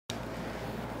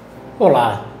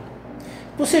Olá,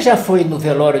 você já foi no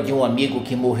velório de um amigo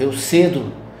que morreu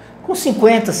cedo, com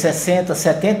 50, 60,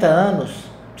 70 anos?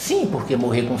 Sim, porque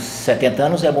morrer com 70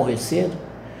 anos é morrer cedo.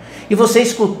 E você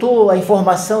escutou a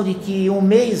informação de que um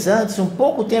mês antes, um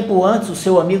pouco tempo antes, o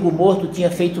seu amigo morto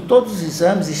tinha feito todos os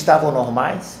exames e estavam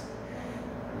normais?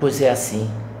 Pois é assim.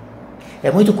 É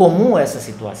muito comum essa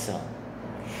situação.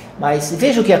 Mas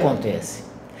veja o que acontece.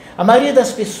 A maioria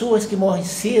das pessoas que morrem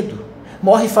cedo,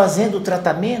 morre fazendo o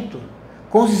tratamento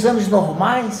com os exames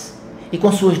normais e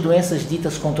com suas doenças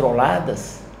ditas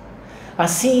controladas.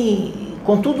 Assim,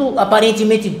 com tudo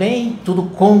aparentemente bem, tudo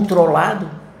controlado,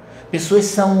 pessoas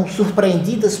são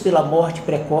surpreendidas pela morte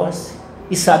precoce.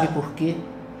 E sabe por quê?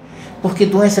 Porque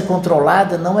doença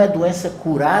controlada não é doença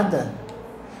curada.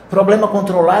 Problema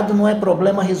controlado não é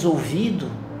problema resolvido.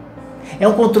 É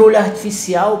um controle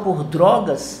artificial por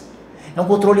drogas, é um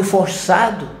controle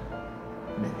forçado.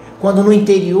 Quando no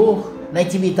interior, na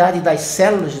intimidade das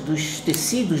células, dos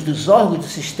tecidos, dos órgãos,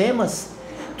 dos sistemas,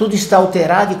 tudo está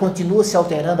alterado e continua se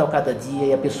alterando a cada dia,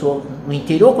 e a pessoa no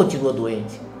interior continua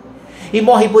doente. E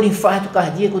morre por infarto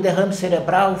cardíaco, derrame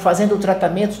cerebral, fazendo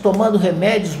tratamentos, tomando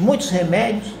remédios, muitos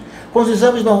remédios, com os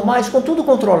exames normais, com tudo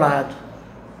controlado.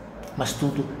 Mas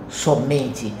tudo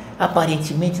somente,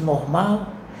 aparentemente normal,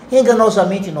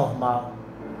 enganosamente normal.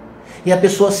 E a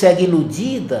pessoa segue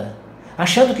iludida,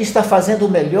 achando que está fazendo o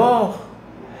melhor,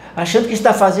 achando que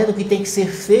está fazendo o que tem que ser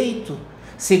feito,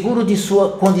 seguro de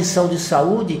sua condição de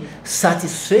saúde,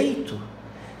 satisfeito,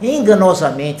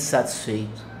 enganosamente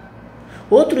satisfeito.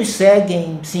 Outros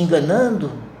seguem se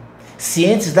enganando,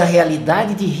 cientes da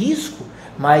realidade de risco,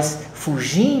 mas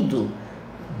fugindo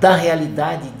da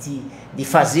realidade de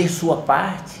fazer sua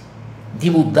parte, de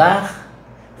mudar,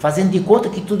 fazendo de conta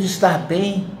que tudo está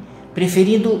bem,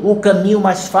 preferindo o caminho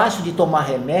mais fácil de tomar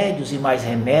remédios e mais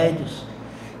remédios,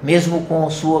 mesmo com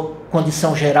sua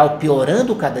condição geral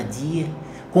piorando cada dia,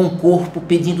 com o corpo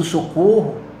pedindo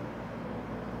socorro.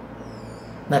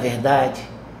 Na verdade,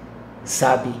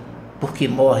 sabe por que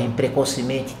morrem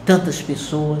precocemente tantas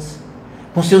pessoas,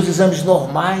 com seus exames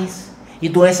normais e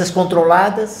doenças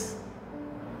controladas?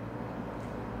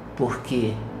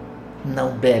 Porque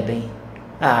não bebem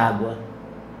a água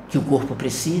que o corpo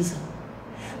precisa.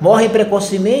 Morrem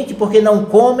precocemente porque não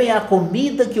comem a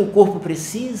comida que o corpo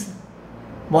precisa.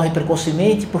 Morrem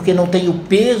precocemente porque não têm o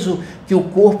peso que o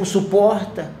corpo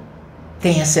suporta.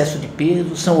 Têm excesso de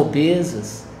peso, são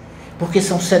obesas, porque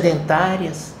são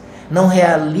sedentárias, não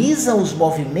realizam os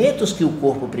movimentos que o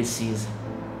corpo precisa.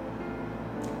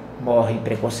 Morrem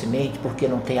precocemente porque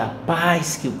não têm a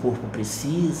paz que o corpo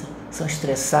precisa, são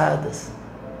estressadas.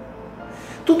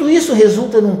 Tudo isso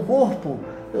resulta num corpo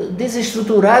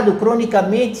desestruturado,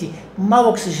 cronicamente mal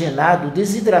oxigenado,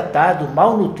 desidratado,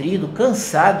 malnutrido,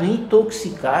 cansado,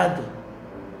 intoxicado,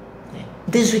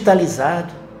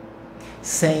 desvitalizado,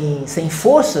 sem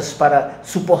forças para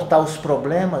suportar os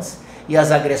problemas e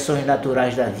as agressões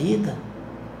naturais da vida,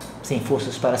 sem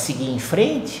forças para seguir em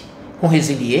frente, com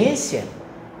resiliência,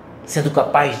 sendo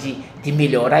capaz de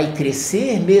melhorar e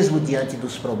crescer mesmo diante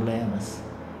dos problemas.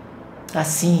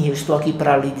 Assim, eu estou aqui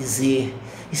para lhe dizer: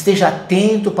 esteja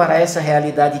atento para essa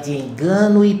realidade de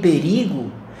engano e perigo.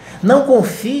 Não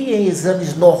confie em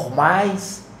exames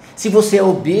normais, se você é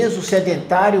obeso,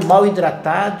 sedentário, mal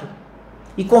hidratado.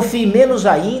 E confie menos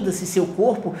ainda se seu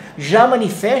corpo já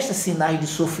manifesta sinais de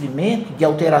sofrimento, de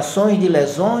alterações, de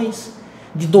lesões,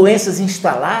 de doenças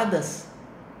instaladas,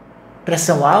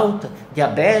 pressão alta,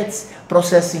 diabetes,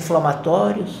 processos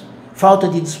inflamatórios, falta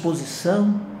de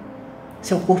disposição,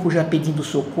 seu corpo já pedindo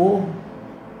socorro.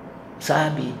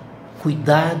 Sabe,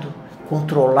 cuidado,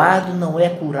 controlado não é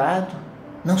curado,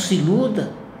 não se iluda.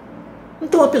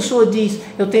 Então a pessoa diz: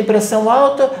 eu tenho pressão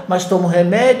alta, mas tomo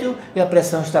remédio e a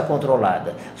pressão está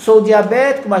controlada. Sou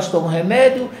diabético, mas tomo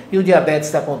remédio e o diabetes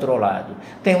está controlado.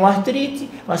 Tenho artrite,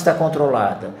 mas está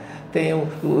controlada. Tenho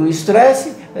o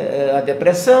estresse, a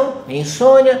depressão, a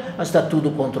insônia, mas está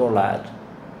tudo controlado.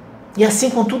 E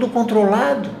assim, com tudo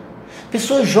controlado,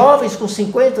 pessoas jovens com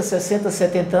 50, 60,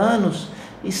 70 anos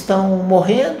estão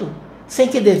morrendo sem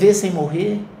que devessem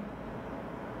morrer,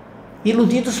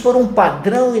 iludidos por um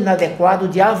padrão inadequado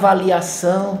de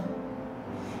avaliação.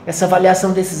 Essa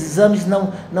avaliação desses exames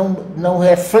não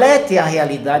reflete a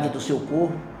realidade do seu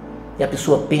corpo, e a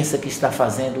pessoa pensa que está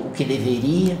fazendo o que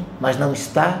deveria, mas não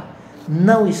está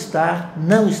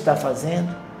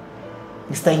fazendo,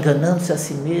 está enganando-se a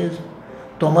si mesmo,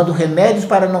 tomando remédios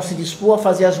para não se dispor a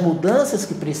fazer as mudanças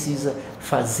que precisa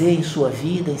fazer em sua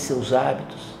vida, em seus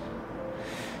hábitos.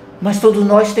 Mas todos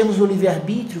nós temos o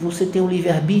livre-arbítrio, você tem o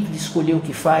livre-arbítrio de escolher o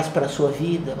que faz para a sua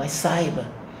vida, mas saiba,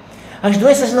 as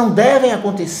doenças não devem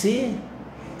acontecer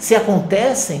se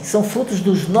acontecem, são frutos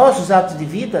dos nossos hábitos de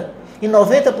vida, em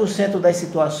 90% das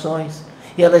situações,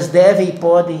 elas devem e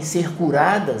podem ser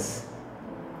curadas.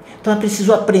 Então é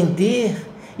preciso aprender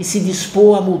e se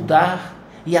dispor a mudar,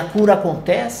 e a cura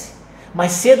acontece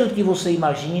mais cedo do que você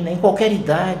imagina, em qualquer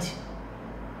idade.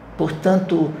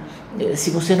 Portanto, se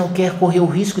você não quer correr o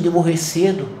risco de morrer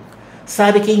cedo,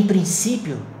 saiba que, em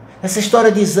princípio, essa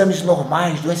história de exames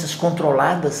normais, doenças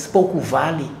controladas, pouco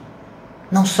vale,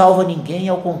 não salva ninguém,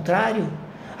 ao contrário,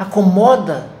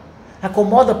 acomoda,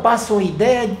 passa a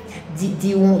ideia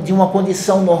de uma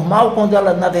condição normal quando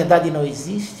ela na verdade não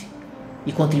existe,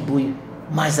 e contribui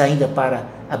mais ainda para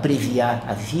abreviar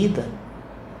a vida.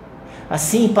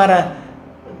 Assim,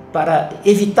 para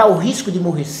evitar o risco de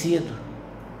morrer cedo,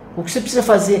 o que você precisa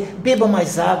fazer? Beba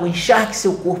mais água, encharque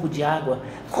seu corpo de água,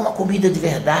 coma comida de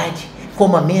verdade,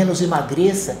 coma menos,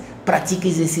 emagreça, pratique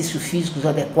exercícios físicos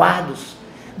adequados,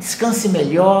 descanse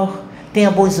melhor, tenha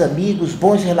bons amigos,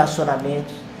 bons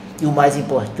relacionamentos e, o mais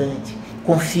importante,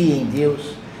 confie em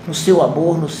Deus, no seu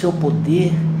amor, no seu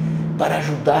poder, para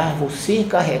ajudar você a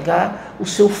carregar o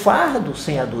seu fardo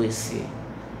sem adoecer,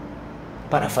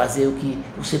 para fazer o que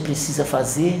você precisa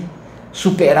fazer,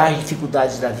 superar as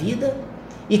dificuldades da vida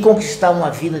e conquistar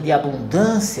uma vida de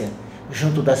abundância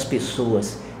junto das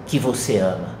pessoas que você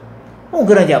ama. Um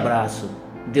grande abraço,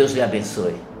 Deus lhe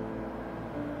abençoe.